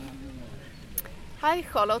Hi,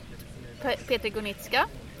 Charlotte Peter Gonitska.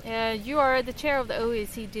 You are the chair of the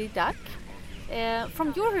OECD DAC.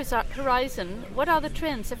 From your horizon, what are the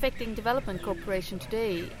trends affecting development cooperation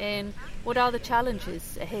today, and what are the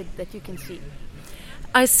challenges ahead that you can see?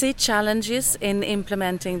 I see challenges in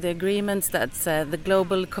implementing the agreements that the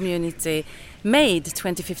global community made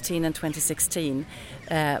 2015 and 2016.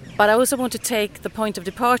 But I also want to take the point of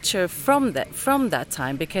departure from that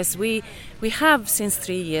time, because we have since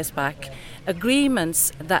 3 years back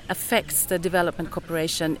agreements that affects the development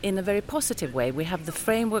cooperation in a very positive way. We have the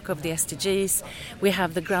framework of the SDGs, we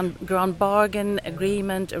have the Grand Bargain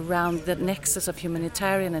agreement around the nexus of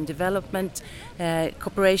humanitarian and development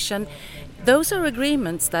cooperation. Those are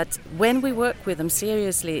agreements that, when we work with them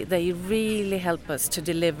seriously, they really help us to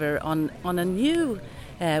deliver on a new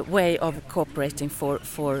way of cooperating for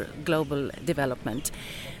global development.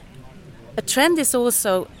 A trend is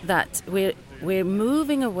also that we're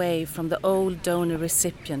moving away from the old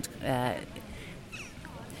donor-recipient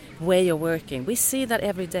way of working. We see that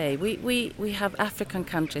every day. We have African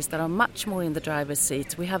countries that are much more in the driver's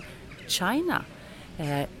seat. We have China,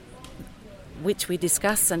 which we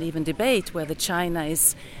discuss and even debate whether China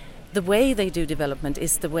is the way they do development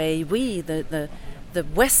is the way we, the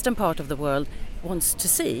western part of the world, wants to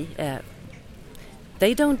see.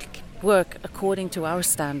 They don't work according to our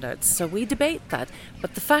standards, so we debate that.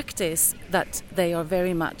 But the fact is that they are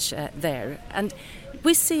very much there. And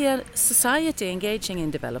we see a society engaging in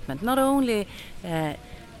development, not only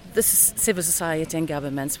the civil society and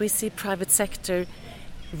governments. We see private sector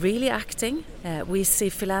really acting. We see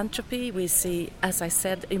philanthropy, we see, as I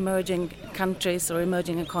said, emerging countries or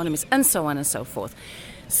emerging economies, and so on and so forth.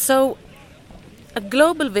 So a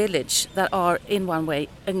global village that are in one way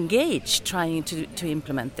engaged trying to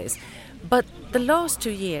implement this. But the last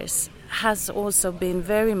 2 years has also been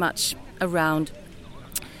very much around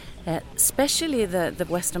especially the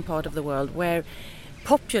western part of the world, where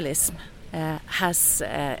populism has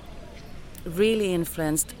really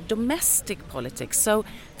influenced domestic politics. So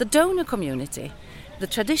the donor community, the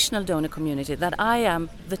traditional donor community that I am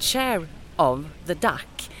the chair of, the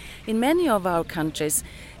DAC, in many of our countries,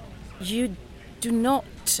 you do not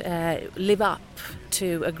live up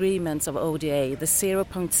to agreements of ODA. The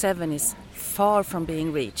 0.7 is far from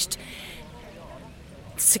being reached.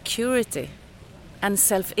 Security and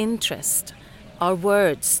self-interest are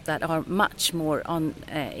words that are much more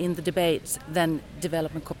in the debate than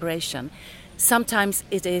development cooperation. Sometimes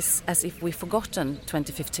it is as if we've forgotten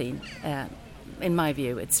 2015. In my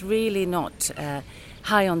view, it's really not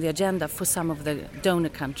high on the agenda for some of the donor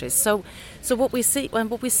countries. So what we see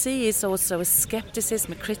is also a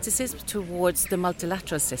skepticism, a criticism towards the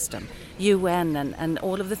multilateral system, UN, and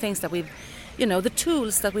all of the things that we've, the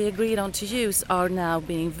tools that we agreed on to use are now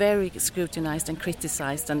being very scrutinized and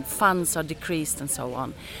criticized, and funds are decreased and so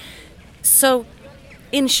on. So,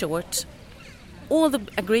 in short, all the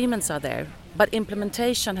agreements are there, but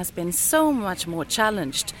implementation has been so much more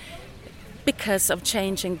challenged because of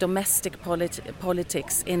changing domestic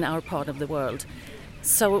politics in our part of the world.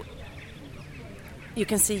 So you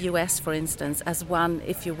can see US, for instance, as one,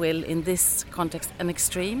 if you will, in this context, an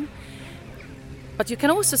extreme. But you can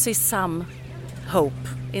also see some hope.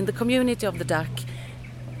 In the community of the DAC,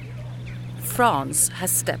 France has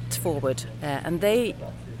stepped forward and they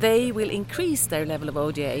will increase their level of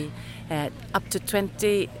ODA up to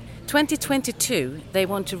 2022. They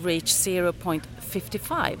want to reach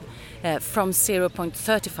 0.55 from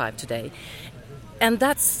 0.35 today. And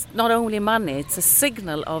that's not only money, it's a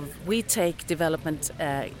signal of we take development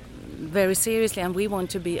very seriously, and we want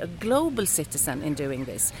to be a global citizen in doing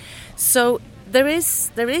this. So there is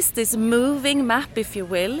this moving map, if you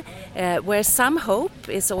will, where some hope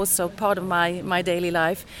is also part of my daily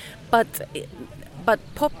life, but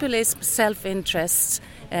populism, self-interest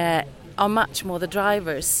are much more the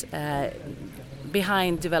drivers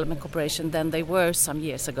behind development cooperation than they were some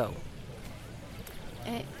years ago.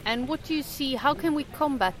 And what do you see, how can we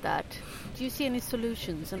combat that? Do you see any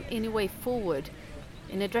solutions and any way forward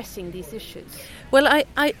in addressing these issues? Well,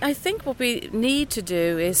 I think what we need to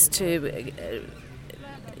do is to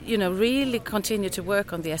really continue to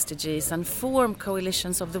work on the SDGs and form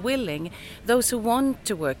coalitions of the willing, those who want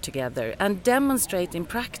to work together, and demonstrate in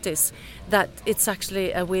practice that it's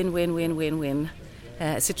actually a win-win-win-win-win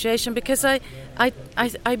situation. Because I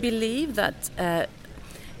believe that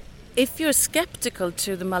if you're skeptical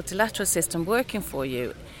to the multilateral system working for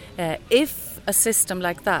you, if a system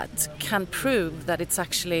like that can prove that it's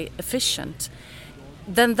actually efficient,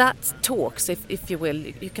 then that talks, if you will.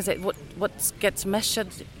 You can say what gets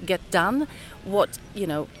measured get done,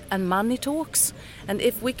 and money talks. And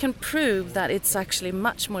if we can prove that it's actually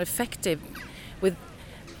much more effective with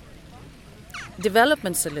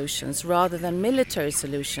development solutions rather than military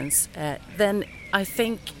solutions, then I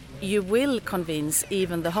think you will convince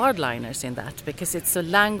even the hardliners in that, because it's a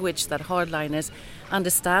language that hardliners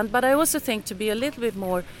understand. But I also think, to be a little bit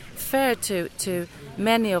more fair to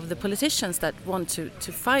many of the politicians that want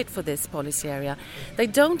to fight for this policy area, they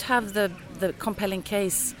don't have the compelling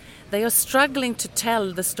case. They are struggling to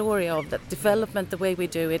tell the story of that development, the way we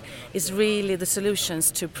do it, is really the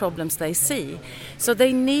solutions to problems they see. So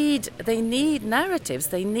they need narratives.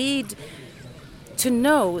 They need to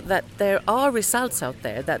know that there are results out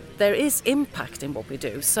there, that there is impact in what we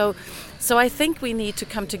do. So I think we need to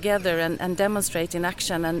come together and demonstrate in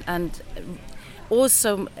action and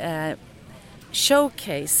also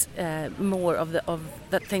showcase more of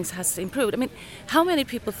that things has improved. I mean, how many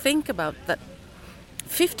people think about that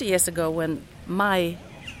 50 years ago, when my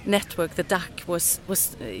network, the DAC, was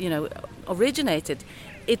originated,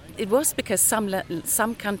 it was because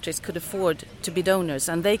some countries could afford to be donors,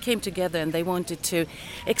 and they came together and they wanted to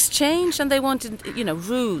exchange, and they wanted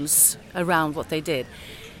rules around what they did.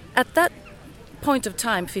 At that point of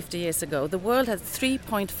time, 50 years ago, the world had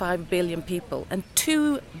 3.5 billion people, and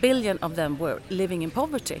 2 billion of them were living in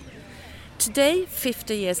poverty. Today,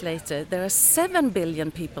 50 years later, there are 7 billion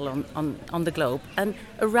people on the globe, and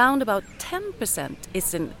around about 10%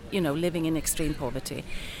 is living in extreme poverty.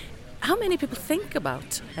 How many people think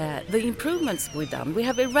about the improvements we've done? We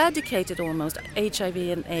have eradicated almost HIV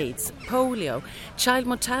and AIDS, polio, child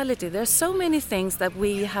mortality. There are so many things that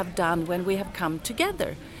we have done when we have come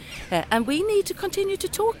together. And we need to continue to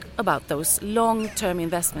talk about those long-term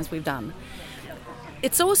investments we've done.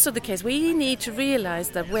 It's also the case, we need to realize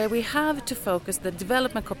that where we have to focus the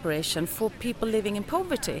development cooperation for people living in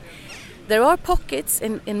poverty, there are pockets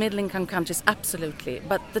in middle-income countries, absolutely,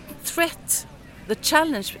 but the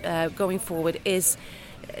challenge going forward is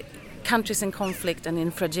countries in conflict and in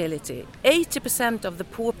fragility. 80% of the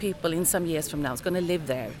poor people in some years from now is going to live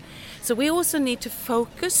there. So we also need to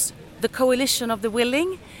focus the coalition of the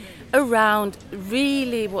willing around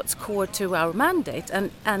really what's core to our mandate,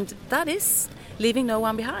 and that is leaving no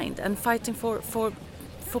one behind and fighting for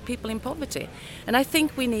people in poverty. And I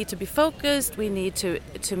think we need to be focused, we need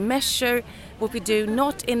to measure what we do,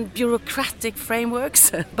 not in bureaucratic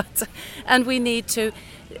frameworks, and we need to,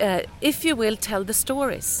 if you will, tell the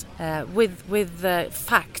stories with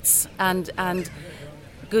facts and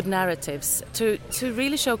good narratives to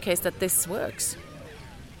really showcase that this works.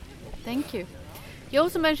 Thank you. You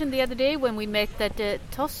also mentioned the other day when we met that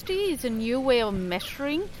TOSTI is a new way of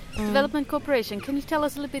measuring development cooperation. Can you tell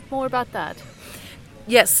us a little bit more about that?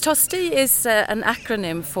 Yes, TOSTI is an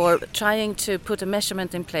acronym for trying to put a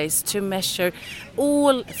measurement in place to measure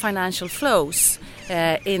all financial flows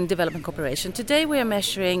in development cooperation. Today we are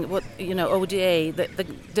measuring what ODA, the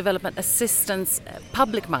development assistance,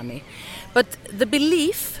 public money. But the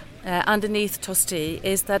belief underneath TOSTI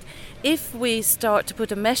is that if we start to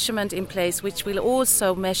put a measurement in place which will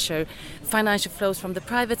also measure financial flows from the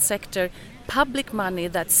private sector, public money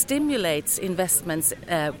that stimulates investments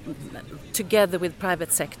together with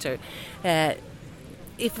private sector,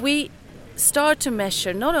 if we start to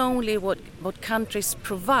measure not only what countries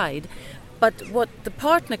provide but what the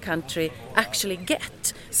partner country actually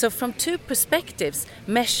get, so from two perspectives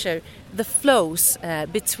measure the flows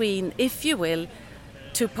between, if you will,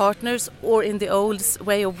 two partners, or in the old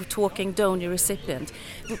way of talking, donor recipient.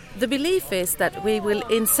 The belief is that we will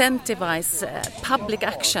incentivize public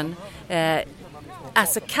action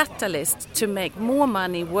as a catalyst to make more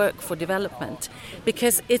money work for development,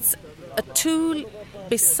 because it's a tool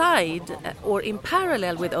beside or in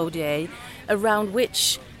parallel with ODA around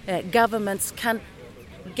which governments can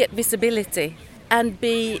get visibility and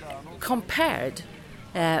be compared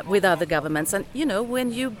with other governments. And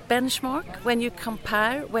when you benchmark, when you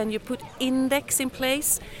compare, when you put index in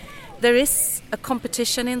place, there is a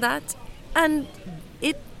competition in that, and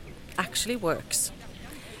it actually works.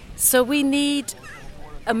 So we need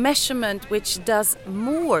a measurement which does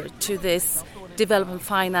more to this development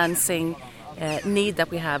financing need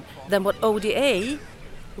that we have than what ODA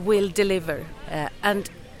will deliver, and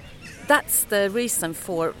that's the reason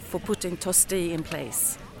for putting TOSTI in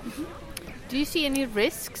place. Mm-hmm. Do you see any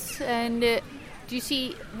risks, and do you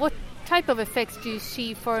see what type of effects do you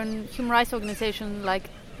see for a human rights organization like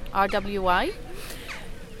RWI?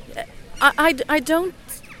 I don't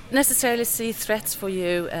necessarily see threats for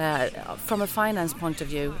you from a finance point of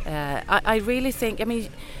view. I really think,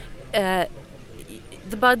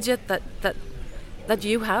 the budget that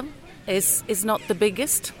you have is not the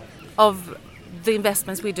biggest of the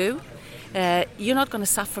investments we do. you're not going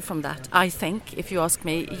to suffer from that, I think, if you ask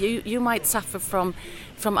me. You might suffer from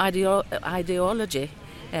ideology,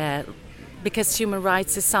 because human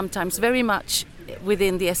rights is sometimes very much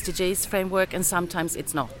within the SDGs framework and sometimes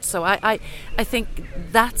it's not. So I think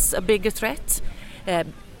that's a bigger threat.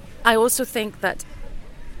 I also think that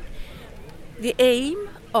the aim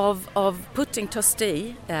of putting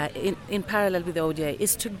TOS-D in parallel with the ODA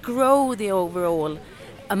is to grow the overall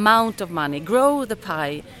amount of money, grow the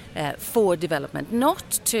pie for development,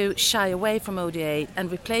 not to shy away from ODA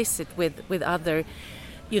and replace it with other,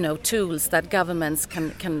 tools that governments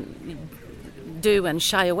can do and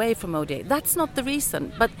shy away from ODA. That's not the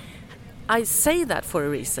reason, but I say that for a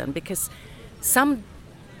reason, because some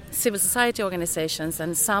civil society organizations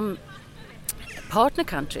and some partner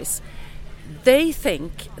countries, they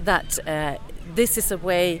think that this is a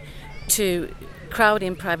way to crowd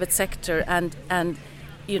in private sector and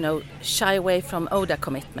shy away from ODA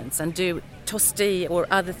commitments and do TOS-D or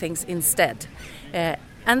other things instead.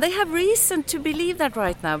 And they have reason to believe that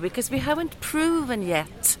right now, because we haven't proven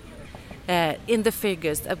yet in the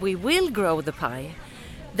figures that we will grow the pie.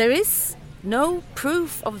 There is no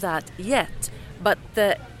proof of that yet, but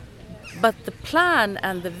the plan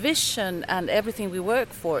and the vision and everything we work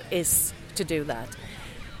for is to do that.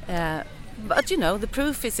 But the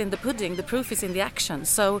proof is in the pudding, the proof is in the action.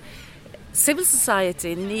 So civil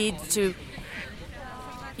society need to,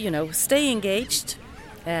 stay engaged,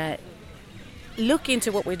 look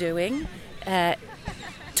into what we're doing,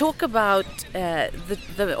 talk about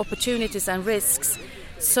the opportunities and risks,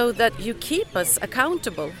 so that you keep us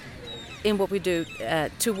accountable in what we do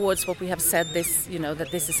towards what we have said that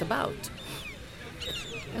this is about.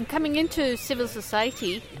 And coming into civil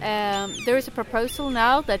society, there is a proposal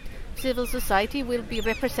now that civil society will be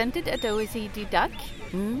represented at OECD DAC.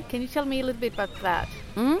 Can you tell me a little bit about that?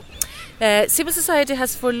 Civil society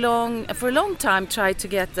has for a long time tried to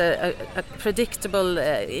get a predictable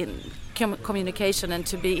communication and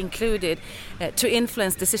to be included to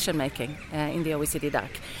influence decision making in the OECD DAC.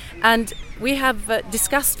 And we have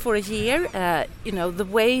discussed for a year, the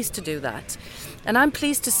ways to do that. And I'm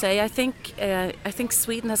pleased to say I think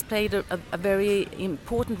Sweden has played a very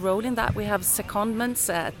important role in that. We have secondments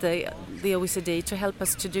at the OECD to help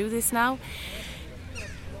us to do this now.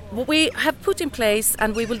 What we have put in place,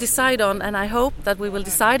 and we will decide on, and I hope that we will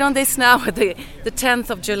decide on this now at the 10th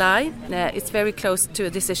of July, it's very close to a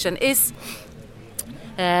decision, is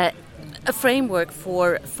a framework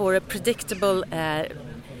for a predictable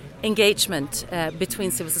engagement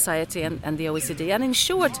between civil society and the OECD. And in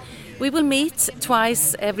short, we will meet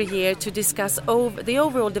twice every year to discuss the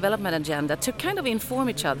overall development agenda, to kind of inform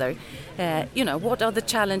each other, what are the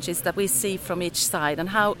challenges that we see from each side, and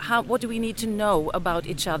what do we need to know about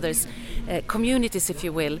each other's communities, if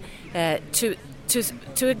you will,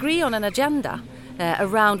 to agree on an agenda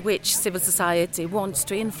around which civil society wants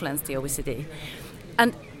to influence the OECD.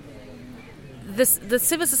 And the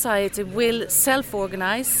civil society will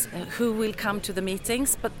self-organize who will come to the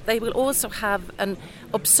meetings, but they will also have an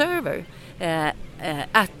observer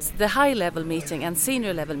at the high-level meeting and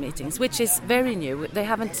senior-level meetings, which is very new. They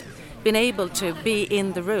haven't been able to be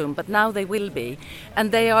in the room, but now they will be.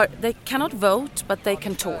 And they cannot vote, but they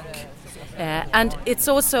can talk. And it's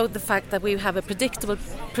also the fact that we have a predictable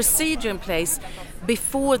procedure in place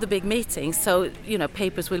before the big meeting. So,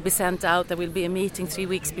 papers will be sent out, there will be a meeting 3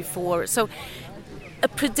 weeks before. So a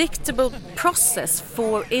predictable process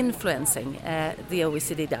for influencing the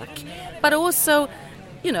OECD DAC. But also,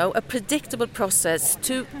 a predictable process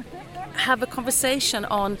to have a conversation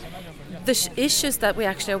on the issues that we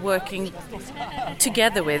actually are working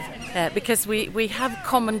together with, because we have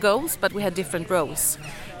common goals, but we have different roles.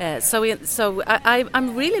 So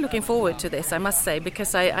I'm really looking forward to this, I must say,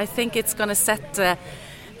 because I think it's going to set,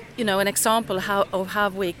 an example of how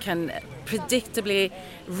we can predictably,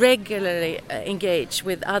 regularly engage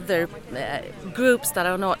with other groups that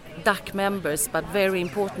are not DAC members, but very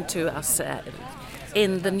important to us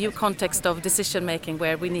in the new context of decision making,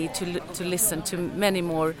 where we need to listen to many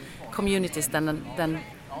more communities than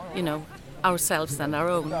ourselves and our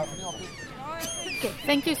own. Okay.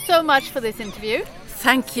 Thank you so much for this interview.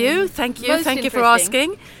 Thank you for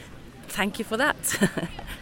asking. Thank you for that.